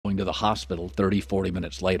to the hospital 30, 40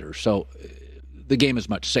 minutes later. So the game is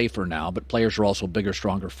much safer now, but players are also bigger,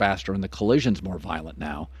 stronger, faster, and the collision's more violent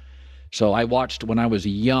now. So I watched when I was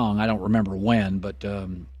young, I don't remember when, but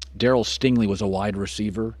Daryl Stingley was a wide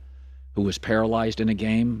receiver who was paralyzed in a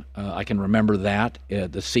game. I can remember that.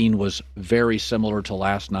 The scene was very similar to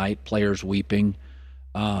last night, players weeping.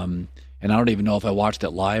 And I don't even know if I watched it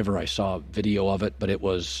live or I saw video of it, but it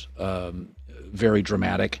was very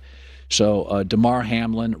dramatic. So Damar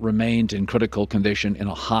Hamlin remained in critical condition in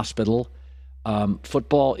a hospital.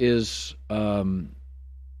 Football is,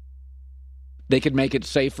 they could make it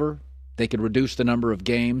safer. They could reduce the number of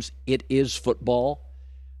games. It is football.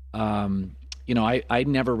 I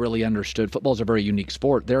never really understood. Football is a very unique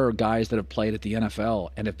sport. There are guys that have played at the NFL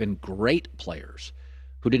and have been great players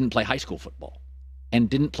who didn't play high school football and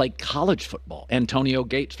didn't play college football. Antonio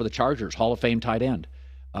Gates for the Chargers, Hall of Fame tight end,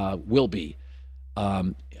 will be.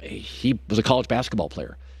 He was a college basketball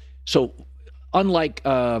player. So unlike,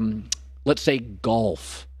 let's say,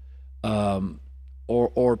 golf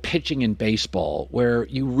or pitching in baseball, where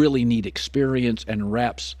you really need experience and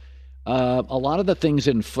reps, a lot of the things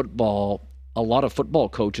in football, a lot of football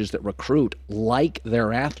coaches that recruit like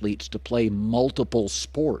their athletes to play multiple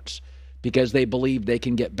sports because they believe they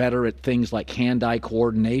can get better at things like hand-eye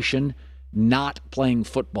coordination, not playing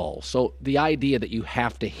football. So the idea that you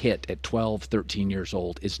have to hit at 12, 13 years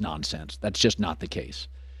old is nonsense. That's just not the case.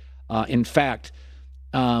 In fact,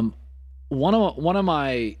 one of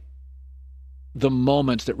the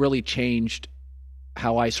moments that really changed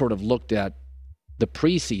how I sort of looked at the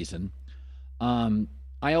preseason,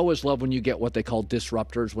 I always love when you get what they call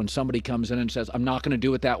disruptors, when somebody comes in and says, I'm not going to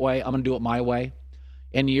do it that way, I'm going to do it my way.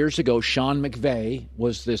 And years ago, Sean McVay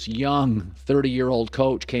was this young 30-year-old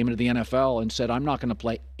coach, came into the NFL and said, I'm not going to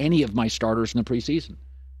play any of my starters in the preseason.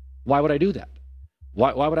 Why would I do that?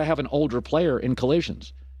 Why would I have an older player in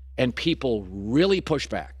collisions? And people really push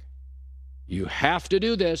back. You have to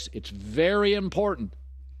do this. It's very important.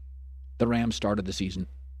 The Rams started the season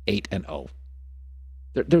 8-0.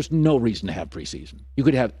 There's no reason to have preseason. You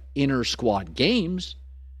could have inter-squad games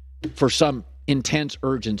for some intense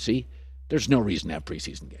urgency. There's no reason to have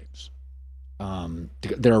preseason games.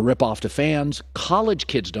 They're a ripoff to fans. College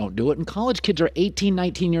kids don't do it, and college kids are 18,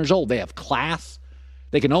 19 years old. They have class.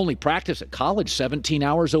 They can only practice at college 17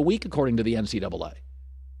 hours a week, according to the NCAA.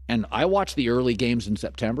 And I watch the early games in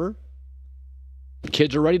September. The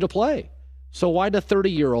kids are ready to play. So why do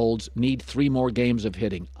 30-year-olds need 3 more games of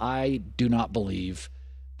hitting? I do not believe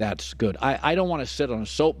that's good. I don't want to sit on a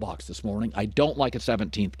soapbox this morning. I don't like a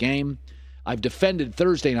 17th game. I've defended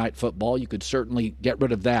Thursday night football. You could certainly get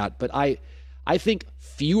rid of that. But I think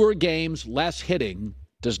fewer games, less hitting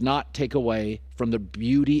does not take away from the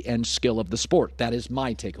beauty and skill of the sport. That is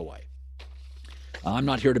my takeaway. I'm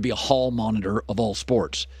not here to be a hall monitor of all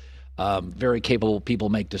sports. Very capable people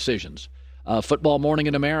make decisions. Football Morning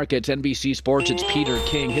in America, it's NBC Sports, it's Peter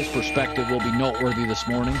King. His perspective will be noteworthy this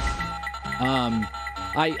morning.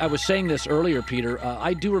 I was saying this earlier, Peter.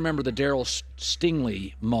 I do remember the Daryl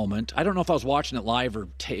Stingley moment. I don't know if I was watching it live or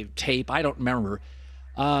tape. I don't remember.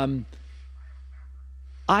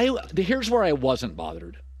 Here's where I wasn't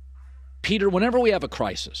bothered. Peter, whenever we have a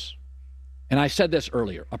crisis, and I said this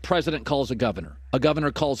earlier, a president calls a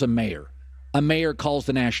governor calls a mayor calls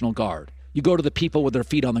the National Guard. You go to the people with their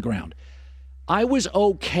feet on the ground. I was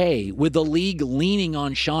okay with the league leaning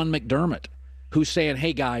on Sean McDermott, who's saying,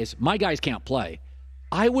 hey, guys, my guys can't play.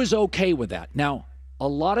 I was okay with that. Now, a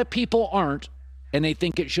lot of people aren't, and they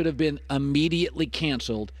think it should have been immediately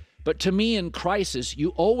canceled. But to me, in crisis, you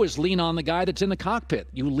always lean on the guy that's in the cockpit.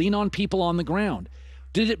 You lean on people on the ground.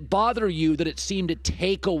 Did it bother you that it seemed to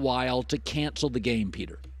take a while to cancel the game,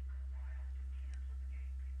 Peter?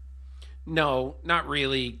 No, not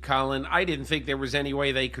really, Colin. I didn't think there was any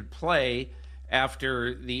way they could play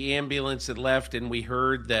after the ambulance had left and we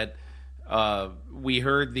heard that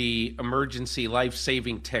the emergency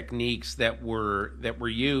life-saving techniques that were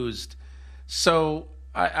used. So,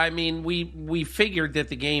 I mean, we figured that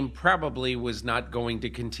the game probably was not going to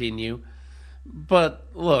continue. But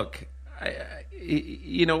look,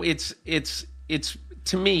 it's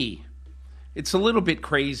to me, it's a little bit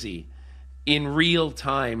crazy in real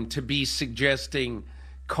time to be suggesting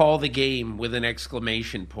call the game with an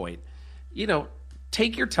exclamation point.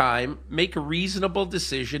 Take your time, make a reasonable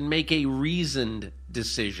decision, make a reasoned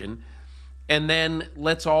decision, and then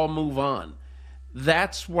let's all move on.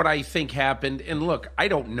 That's what I think happened. And look, I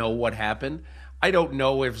don't know what happened. I don't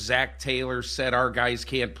know if Zach Taylor said our guys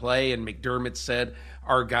can't play and McDermott said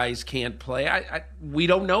our guys can't play. We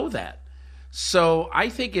don't know that. So I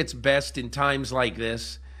think it's best in times like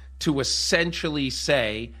this to essentially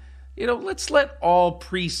say let's let all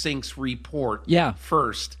precincts report Yeah.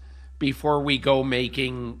 first before we go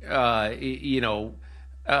making,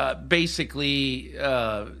 basically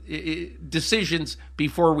decisions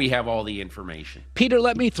before we have all the information. Peter,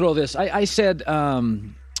 let me throw this. I said,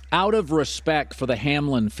 out of respect for the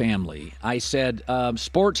Hamlin family, I said,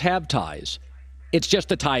 sports have ties. It's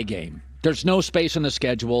just a tie game. There's no space in the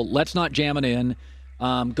schedule. Let's not jam it in.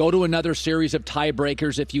 Go to another series of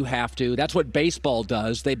tiebreakers if you have to. That's what baseball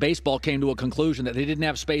does. Baseball came to a conclusion that they didn't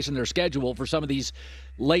have space in their schedule for some of these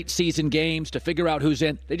late season games to figure out who's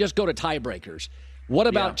in. They just go to tiebreakers. What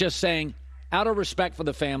about just saying, out of respect for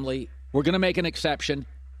the family, we're going to make an exception.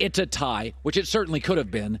 It's a tie, which it certainly could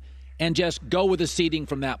have been, and just go with the seeding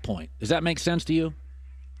from that point. Does that make sense to you?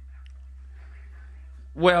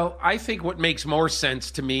 Well, I think what makes more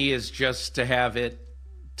sense to me is just to have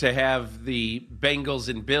the Bengals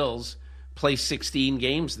and Bills play 16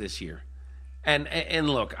 games this year. And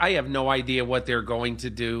look, I have no idea what they're going to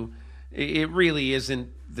do. It really isn't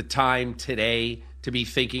the time today to be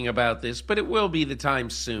thinking about this, but it will be the time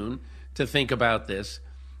soon to think about this.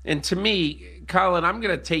 And to me, Colin, I'm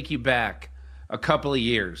going to take you back a couple of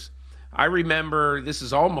years. I remember, this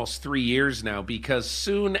is almost 3 years now, because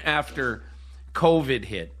soon after COVID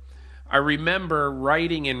hit, I remember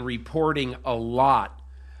writing and reporting a lot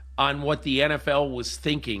on what the NFL was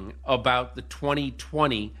thinking about the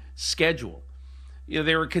 2020 schedule.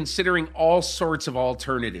 They were considering all sorts of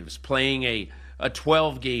alternatives, playing a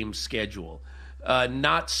 12-game schedule,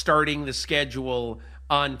 not starting the schedule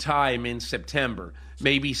on time in September,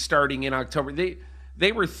 maybe starting in October.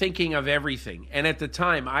 They were thinking of everything. And at the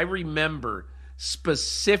time, I remember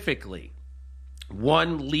specifically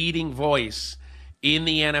one leading voice in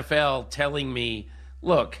the NFL telling me,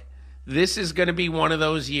 look, this is going to be one of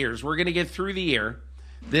those years. We're going to get through the year.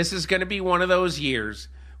 This is going to be one of those years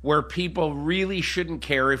where people really shouldn't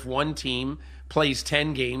care if one team plays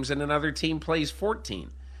 10 games and another team plays 14.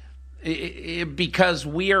 Because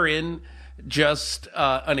we are in just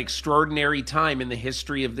an extraordinary time in the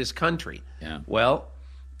history of this country. Yeah. Well,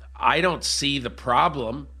 I don't see the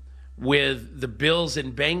problem with the Bills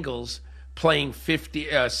and Bengals playing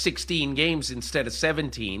 16 games instead of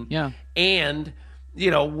 17. Yeah. And,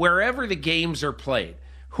 wherever the games are played,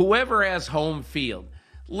 whoever has home field,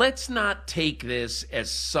 let's not take this as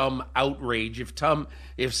some outrage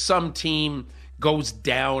if some team goes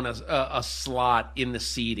down a slot in the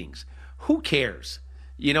seedings. Who cares?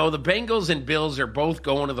 The Bengals and Bills are both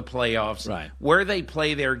going to the playoffs. Right. Where they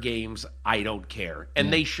play their games, I don't care.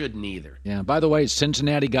 And they shouldn't either. Yeah. By the way,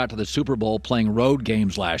 Cincinnati got to the Super Bowl playing road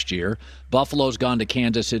games last year. Buffalo's gone to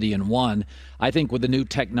Kansas City and won. I think with the new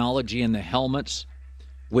technology in the helmets,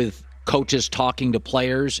 with coaches talking to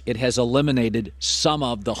players, it has eliminated some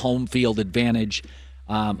of the home field advantage.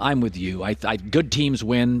 I'm with you. Good teams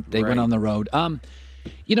win. They win on the road.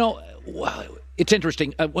 It's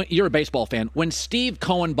interesting. You're a baseball fan. When Steve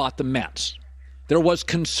Cohen bought the Mets, there was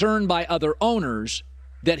concern by other owners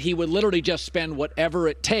that he would literally just spend whatever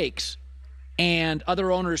it takes. And other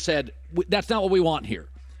owners said, that's not what we want here.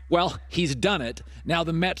 Well, he's done it. Now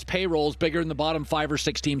the Mets payroll is bigger than the bottom 5 or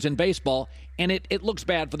 6 teams in baseball, and it looks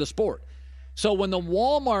bad for the sport. So when the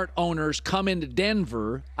Walmart owners come into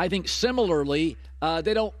Denver, I think similarly,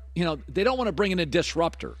 they don't want to bring in a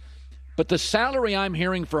disruptor. But the salary I'm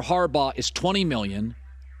hearing for Harbaugh is $20 million.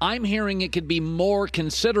 I'm hearing it could be more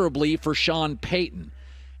considerably for Sean Payton.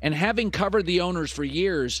 And having covered the owners for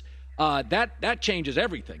years, that changes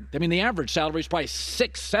everything. I mean, the average salary is probably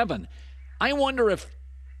 6-7. I wonder if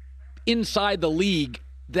inside the league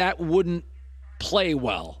that wouldn't play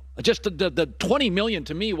well. Just the $20 million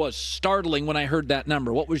to me was startling when I heard that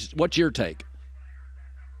number. What's your take?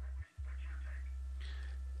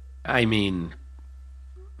 I mean,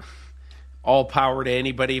 all power to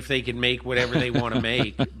anybody if they can make whatever they want to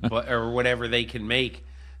make, or whatever they can make.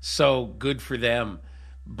 So good for them.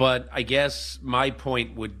 But I guess my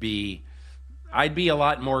point would be, I'd be a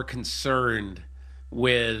lot more concerned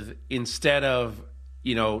with, instead of,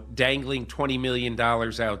 dangling $20 million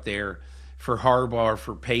out there for Harbaugh or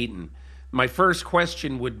for Payton, my first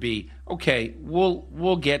question would be, okay,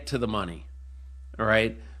 we'll get to the money, all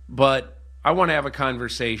right? But I want to have a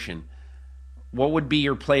conversation. What would be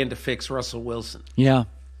your plan to fix Russell Wilson? Yeah.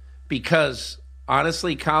 Because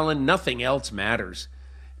honestly, Colin, nothing else matters.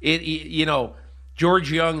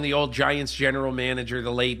 George Young, the old Giants general manager,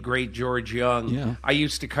 the late, great George Young, yeah. I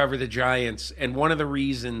used to cover the Giants, and one of the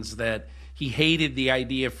reasons that he hated the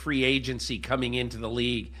idea of free agency coming into the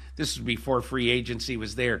league, this was before free agency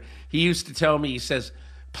was there, he used to tell me, he says,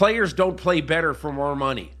 players don't play better for more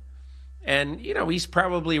money. And, he's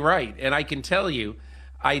probably right. And I can tell you,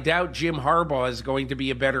 I doubt Jim Harbaugh is going to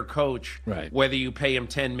be a better coach, Right. whether you pay him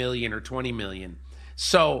 $10 million or $20 million.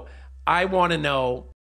 So I want to know